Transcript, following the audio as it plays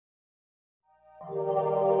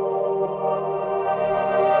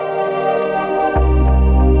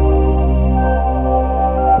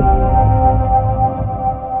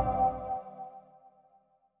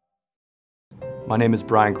My name is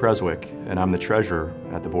Brian Creswick, and I'm the treasurer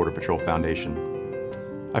at the Border Patrol Foundation.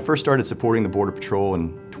 I first started supporting the Border Patrol in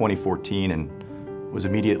 2014 and was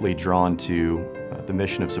immediately drawn to the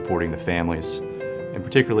mission of supporting the families, and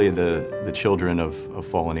particularly the children of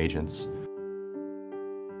fallen agents.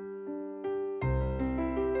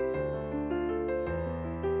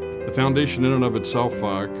 The foundation in and of itself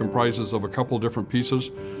comprises of a couple different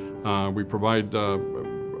pieces. We provide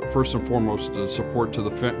first and foremost support to the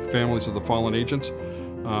families of the fallen agents.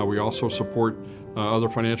 We also support other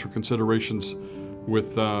financial considerations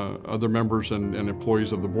with other members and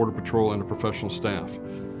employees of the Border Patrol and the professional staff.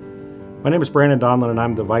 My name is Brandon Donlin, and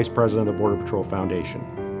I'm the Vice President of the Border Patrol Foundation.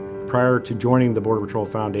 Prior to joining the Border Patrol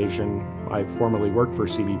Foundation, I formerly worked for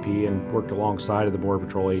CBP and worked alongside of the Border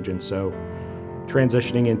Patrol agents, so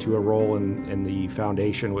transitioning into a role in the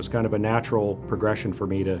foundation was kind of a natural progression for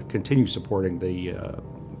me to continue supporting the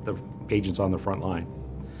agents on the front line.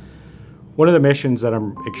 One of the missions that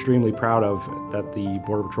I'm extremely proud of that the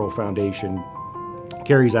Border Patrol Foundation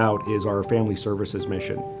carries out is our family services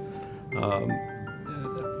mission.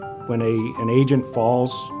 When an agent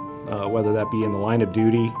falls, whether that be in the line of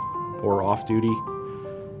duty or off duty,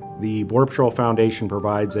 the Border Patrol Foundation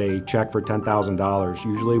provides a check for $10,000,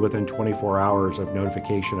 usually within 24 hours of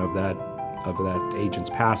notification of that agent's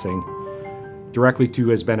passing, directly to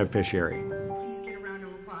his beneficiary. Please get a round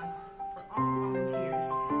of applause for all the volunteers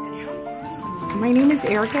that help. My name is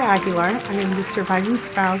Erica Aguilar. I am the surviving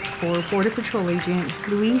spouse for Border Patrol agent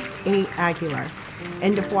Luis A. Aguilar.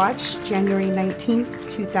 End of watch, January 19,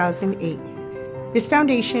 2008. This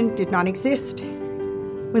foundation did not exist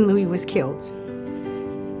when Louis was killed.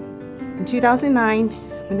 In 2009,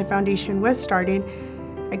 when the foundation was started,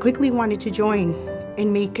 I quickly wanted to join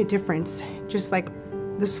and make a difference, just like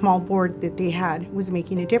the small board that they had was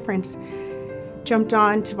making a difference. Jumped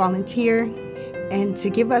on to volunteer and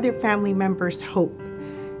to give other family members hope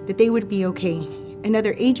that they would be okay, and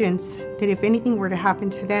other agents that if anything were to happen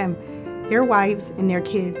to them, their wives and their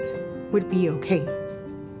kids would be okay.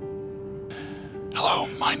 Hello,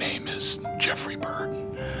 my name is Jeffrey Bird.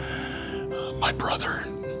 My brother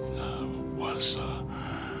was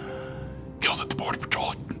killed at the Border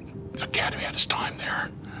Patrol Academy at his time there,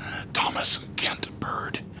 Thomas Kent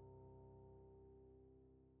Bird.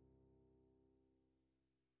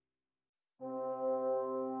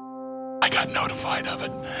 I got notified of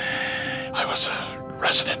it. I was a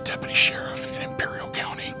resident deputy sheriff in Imperial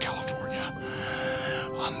County, California,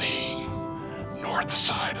 on the north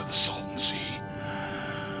side of the Salton Sea,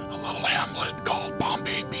 a little hamlet called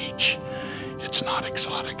Bombay Beach. It's not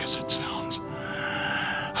exotic as it sounds.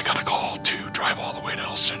 I got a call to drive all the way to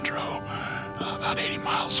El Centro, about 80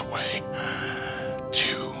 miles away,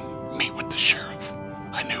 to meet with the sheriff.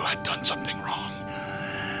 I knew I'd done something wrong.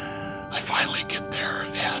 I finally get there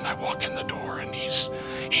and I walk in the door and he's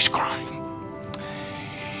crying.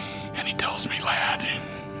 And he tells me, "Lad,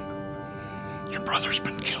 your brother's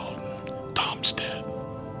been killed. Tom's dead."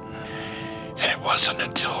 And it wasn't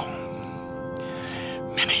until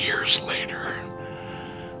many years later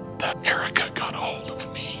that Erica got a hold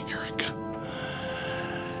of me,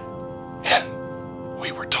 and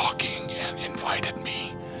we were talking and invited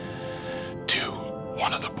me to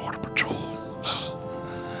one of the Border Patrol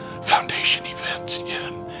Foundation events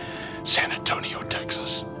in San Antonio,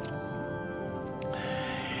 Texas.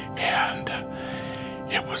 And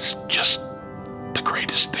it was just the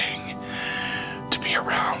greatest thing to be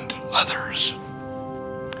around others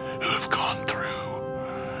who have gone through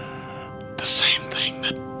the same thing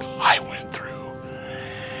that I went through.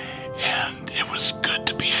 And it was good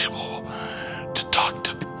to be able to talk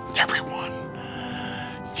to everyone,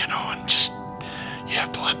 you know, and just, you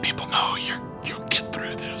have to let people know you'll get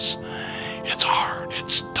through this. It's hard,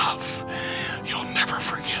 it's tough, you'll never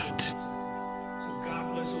forget. So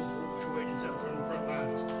God bless those Border Patrol agents out there on the front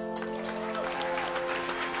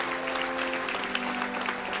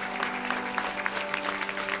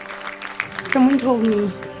lines. Someone told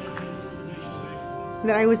me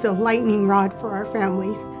that I was a lightning rod for our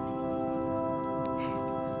families.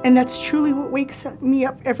 And that's truly what wakes me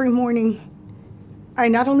up every morning. I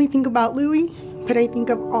not only think about Louis, but I think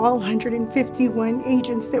of all 151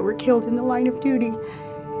 agents that were killed in the line of duty.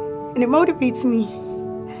 And it motivates me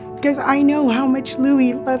because I know how much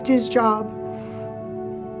Louis loved his job.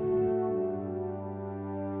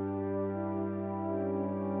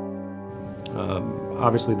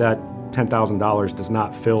 Obviously that $10,000 does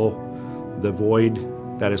not fill the void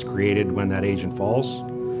that is created when that agent falls,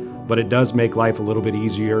 but it does make life a little bit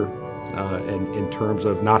easier in terms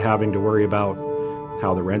of not having to worry about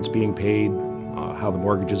how the rent's being paid, how the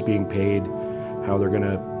mortgage is being paid, how they're going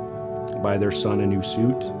to buy their son a new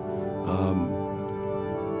suit.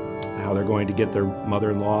 how they're going to get their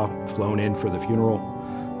mother-in-law flown in for the funeral,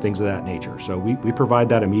 things of that nature. So we provide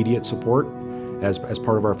that immediate support as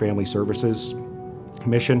part of our family services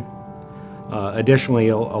mission. Additionally,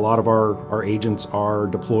 a lot of our agents are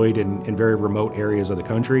deployed in very remote areas of the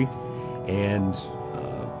country, and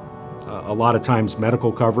a lot of times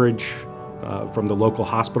medical coverage from the local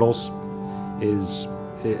hospitals is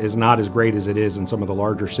not as great as it is in some of the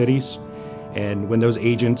larger cities. And when those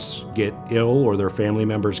agents get ill or their family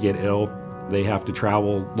members get ill, they have to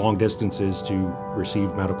travel long distances to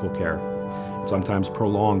receive medical care, and sometimes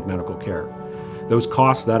prolonged medical care. Those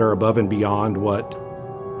costs that are above and beyond what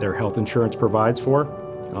their health insurance provides for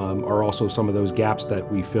are also some of those gaps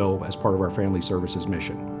that we fill as part of our family services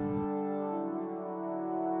mission.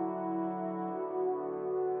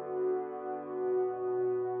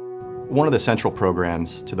 One of the central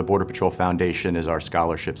programs to the Border Patrol Foundation is our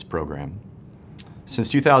scholarships program. Since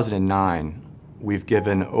 2009, we've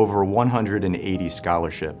given over 180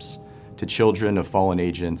 scholarships to children of fallen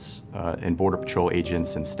agents and Border Patrol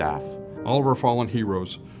agents and staff. All of our fallen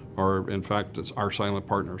heroes are, in fact, it's our silent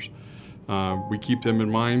partners. We keep them in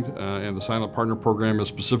mind, and the Silent Partner Program is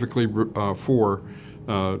specifically for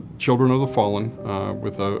children of the fallen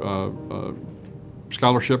with a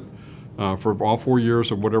scholarship for all 4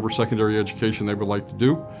 years of whatever secondary education they would like to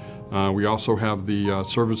do. We also have the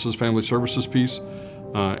family services piece,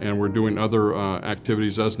 and we're doing other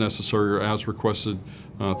activities as necessary or as requested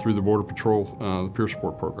through the Border Patrol, the Peer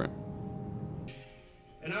Support Program.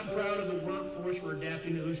 And I'm proud of the workforce for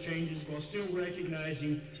adapting to those changes while still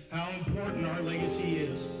recognizing how important our legacy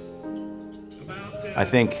is. I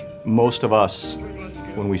think most of us,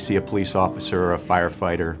 when we see a police officer or a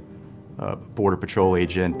firefighter, a Border Patrol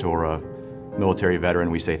agent or a military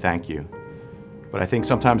veteran, we say thank you. But I think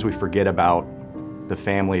sometimes we forget about the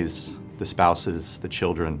families, the spouses, the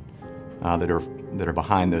children that are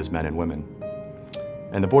behind those men and women.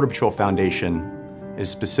 And the Border Patrol Foundation is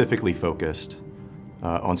specifically focused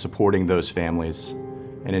on supporting those families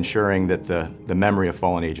and ensuring that the memory of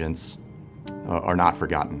fallen agents are not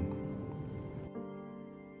forgotten.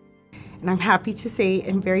 And I'm happy to say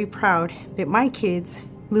and very proud that my kids,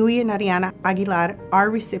 Louis and Ariana Aguilar, are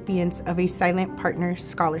recipients of a Silent Partner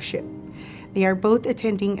Scholarship. They are both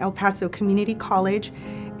attending El Paso Community College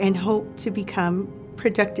and hope to become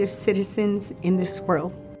productive citizens in this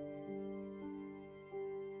world.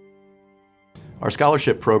 Our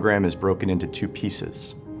scholarship program is broken into two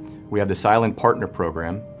pieces. We have the Silent Partner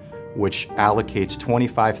Program, which allocates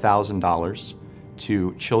 $25,000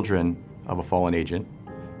 to children of a fallen agent.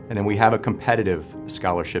 And then we have a competitive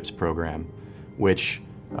scholarships program, which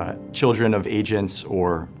children of agents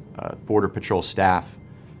or Border Patrol staff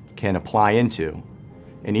can apply into.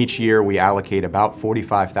 And each year we allocate about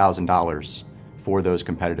 $45,000 for those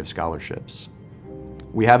competitive scholarships.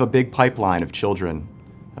 We have a big pipeline of children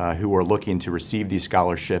who are looking to receive these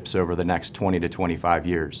scholarships over the next 20 to 25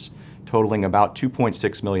 years, totaling about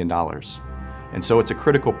 $2.6 million. And so it's a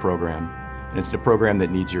critical program, and it's a program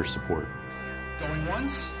that needs your support. Going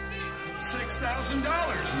once, $6,000.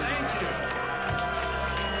 Thank you.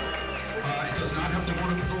 It does not have the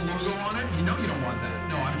Border Patrol logo on it. You know you don't want that.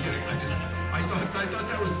 No, I'm kidding. I thought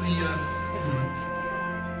that was the.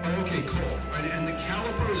 Oh, okay, cool. Right, and the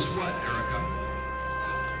caliper is what, Erica?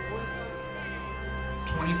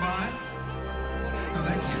 25? No,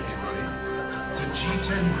 that can't be right. It's a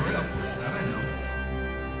G10 grip. That I know.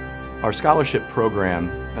 Our scholarship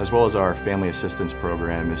program, as well as our family assistance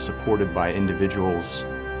program, is supported by individuals,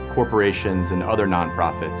 corporations, and other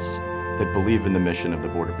nonprofits that believe in the mission of the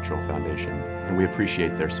Border Patrol Foundation, and we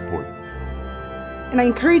appreciate their support. And I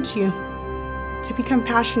encourage you to become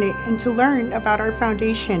passionate and to learn about our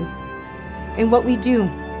foundation and what we do.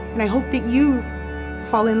 And I hope that you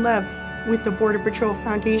fall in love with the Border Patrol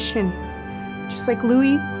Foundation, just like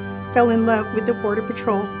Louis fell in love with the Border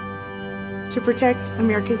Patrol to protect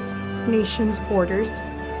America's nation's borders.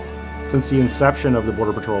 Since the inception of the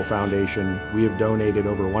Border Patrol Foundation, we have donated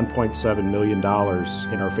over $1.7 million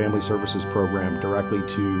in our family services program directly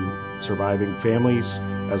to surviving families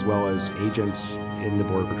as well as agents in the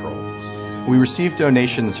Border Patrol. We receive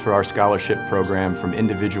donations for our scholarship program from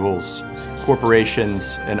individuals,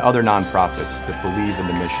 corporations, and other nonprofits that believe in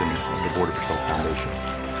the mission of the Border Patrol Foundation.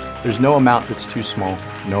 There's no amount that's too small,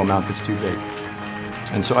 no amount that's too big.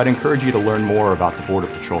 And so I'd encourage you to learn more about the Border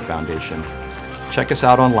Patrol Foundation. Check us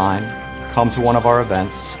out online, come to one of our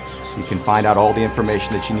events. You can find out all the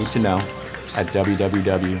information that you need to know at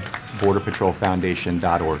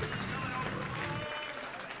www.borderpatrolfoundation.org.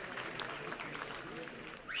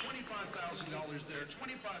 $25,000 there,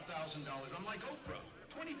 $25,000. I'm like Oprah,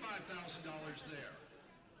 $25,000 there.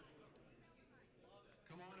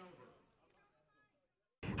 Come on over.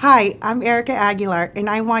 Hi, I'm Erica Aguilar, and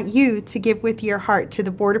I want you to give with your heart to the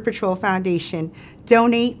Border Patrol Foundation.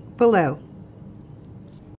 Donate below.